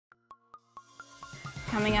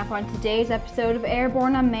Coming up on today's episode of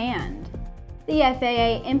Airborne-Unmanned. The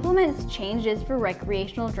FAA implements changes for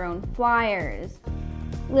recreational drone flyers.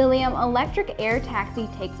 Lilium electric air taxi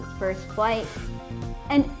takes its first flight.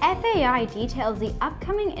 And FAI details the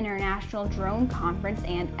upcoming International Drone Conference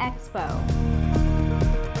and Expo.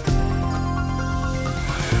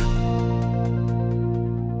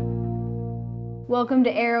 Welcome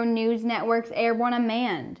to Aero-News Network's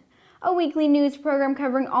Airborne-Unmanned, a weekly news program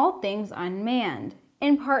covering all things unmanned,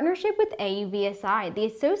 in partnership with AUVSI, the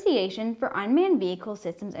Association for Unmanned Vehicle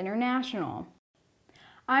Systems International.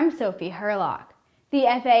 I'm Sophie Herlock. The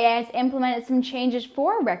FAA has implemented some changes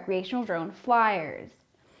for recreational drone flyers.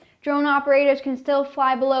 Drone operators can still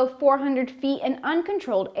fly below 400 feet in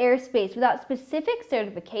uncontrolled airspace without specific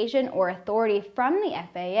certification or authority from the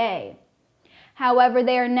FAA. However,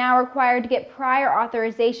 they are now required to get prior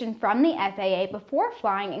authorization from the FAA before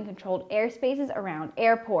flying in controlled airspaces around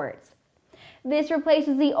airports. This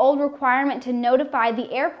replaces the old requirement to notify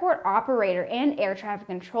the airport operator and air traffic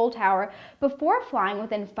control tower before flying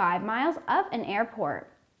within 5 miles of an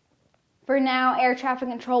airport. For now, air traffic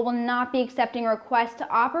control will not be accepting requests to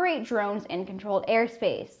operate drones in controlled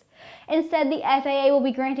airspace. Instead, the FAA will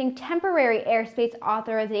be granting temporary airspace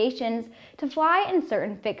authorizations to fly in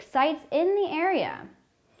certain fixed sites in the area.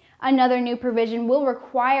 Another new provision will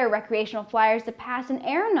require recreational flyers to pass an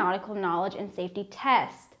aeronautical knowledge and safety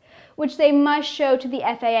test, which they must show to the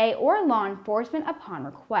FAA or law enforcement upon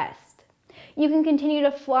request. You can continue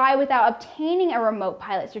to fly without obtaining a remote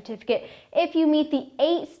pilot certificate if you meet the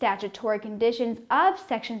 8 statutory conditions of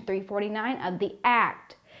Section 349 of the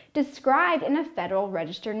Act, described in a Federal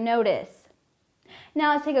Register notice.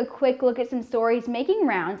 Now let's take a quick look at some stories making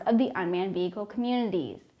rounds of the unmanned vehicle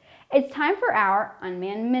communities. It's time for our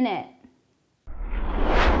Unmanned Minute.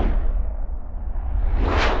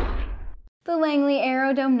 The Langley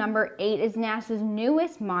Aerodrome No. 8 is NASA's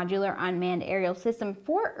newest modular unmanned aerial system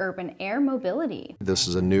for urban air mobility. This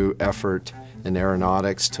is a new effort in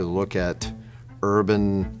aeronautics to look at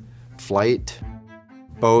urban flight,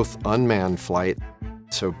 both unmanned flight,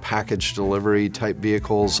 so package delivery type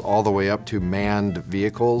vehicles, all the way up to manned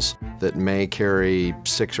vehicles that may carry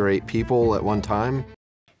 6 or 8 people at one time.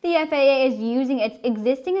 The FAA is using its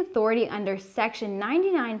existing authority under Section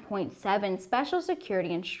 99.7 Special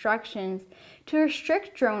Security Instructions to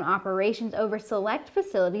restrict drone operations over select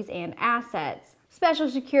facilities and assets. Special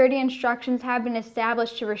security instructions have been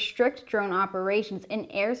established to restrict drone operations in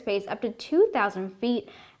airspace up to 2,000 feet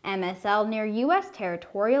MSL near U.S.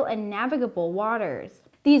 territorial and navigable waters.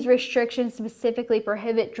 These restrictions specifically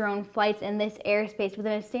prohibit drone flights in this airspace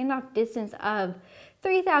within a standoff distance of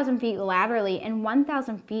 3,000 feet laterally and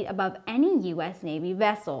 1,000 feet above any U.S. Navy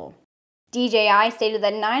vessel. DJI stated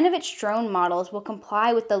that 9 of its drone models will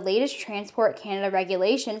comply with the latest Transport Canada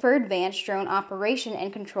regulation for advanced drone operation in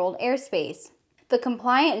controlled airspace. The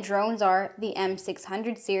compliant drones are the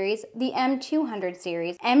M600 series, the M200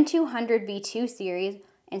 series, M200 V2 series,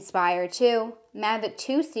 Inspire 2, Mavic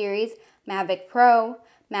 2 series, Mavic Pro,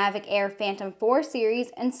 Mavic Air Phantom 4 series,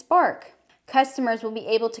 and Spark. Customers will be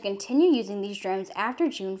able to continue using these drones after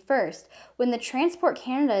June 1st, when the Transport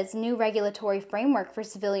Canada's new regulatory framework for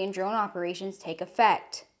civilian drone operations take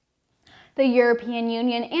effect. The European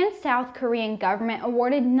Union and South Korean government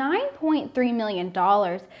awarded $9.3 million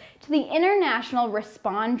to the International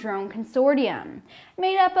ResponDrone Consortium,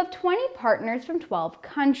 made up of 20 partners from 12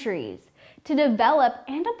 countries, to develop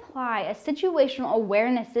and apply a situational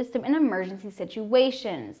awareness system in emergency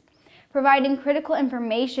situations, providing critical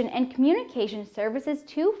information and communication services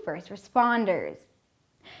to first responders.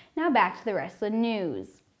 Now back to the rest of the news.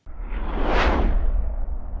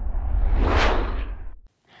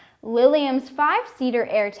 Lilium's 5-seater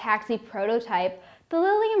air taxi prototype, the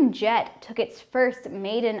Lilium Jet, took its first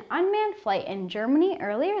maiden unmanned flight in Germany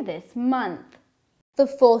earlier this month. The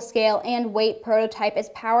full-scale and weight prototype is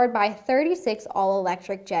powered by 36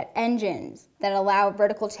 all-electric jet engines that allow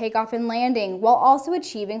vertical takeoff and landing while also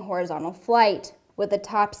achieving horizontal flight. With a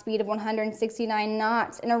top speed of 169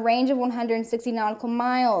 knots and a range of 160 nautical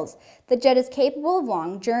miles, the jet is capable of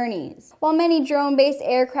long journeys. While many drone-based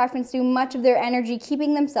aircraft consume much of their energy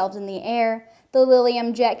keeping themselves in the air, the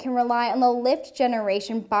Lilium Jet can rely on the lift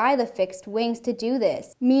generation by the fixed wings to do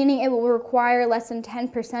this, meaning it will require less than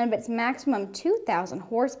 10% of its maximum 2,000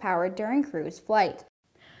 horsepower during cruise flight.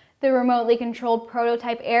 The remotely controlled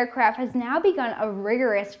prototype aircraft has now begun a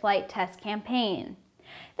rigorous flight test campaign.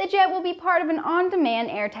 The jet will be part of an on-demand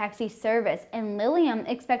air taxi service, and Lilium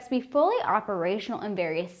expects to be fully operational in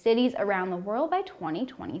various cities around the world by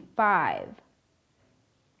 2025.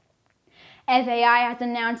 FAI has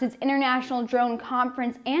announced its International Drone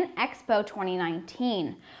Conference and Expo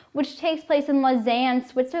 2019, which takes place in Lausanne,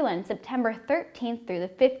 Switzerland, September 13th through the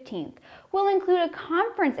 15th, will include a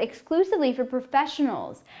conference exclusively for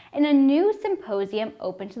professionals and a new symposium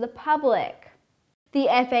open to the public. The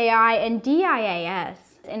FAI and DIAS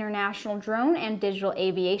International Drone and Digital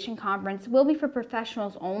Aviation Conference will be for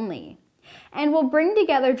professionals only, and will bring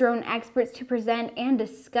together drone experts to present and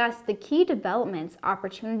discuss the key developments,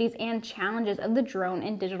 opportunities, and challenges of the drone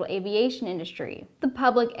and digital aviation industry. The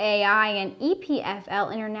Public AI and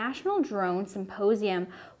EPFL International Drones Symposium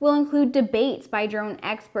will include debates by drone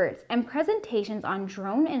experts and presentations on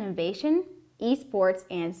drone innovation, esports,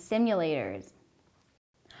 and simulators.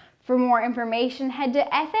 For more information, head to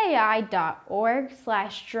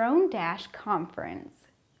fai.org/drone-conference.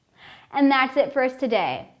 And that's it for us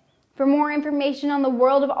today. For more information on the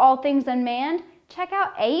world of all things unmanned, check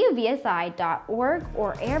out auvsi.org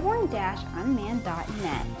or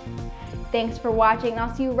airborne-unmanned.net. Thanks for watching, and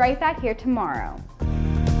I'll see you right back here tomorrow.